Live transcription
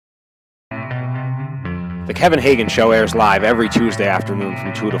The Kevin Hagan Show airs live every Tuesday afternoon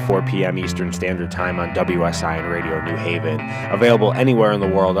from 2 to 4 p.m. Eastern Standard Time on WSIN Radio New Haven. Available anywhere in the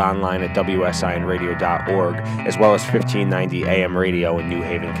world online at WSINradio.org, as well as 1590 AM radio in New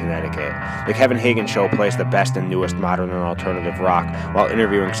Haven, Connecticut. The Kevin Hagan Show plays the best and newest modern and alternative rock while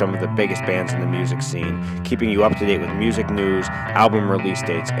interviewing some of the biggest bands in the music scene, keeping you up to date with music news, album release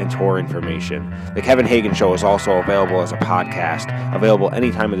dates, and tour information. The Kevin Hagan Show is also available as a podcast, available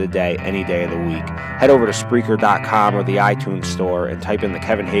any time of the day, any day of the week. Head over to Spreaker.com or the iTunes Store and type in The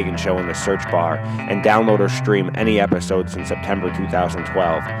Kevin Hagan Show in the search bar and download or stream any episode since September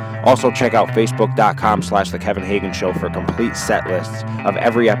 2012. Also check out Facebook.com/The Kevin Hagan Show for complete set lists of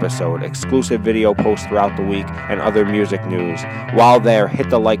every episode, exclusive video posts throughout the week, and other music news. While there, hit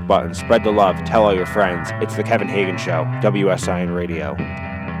the like button, spread the love, tell all your friends. It's The Kevin Hagan Show, WSIN Radio.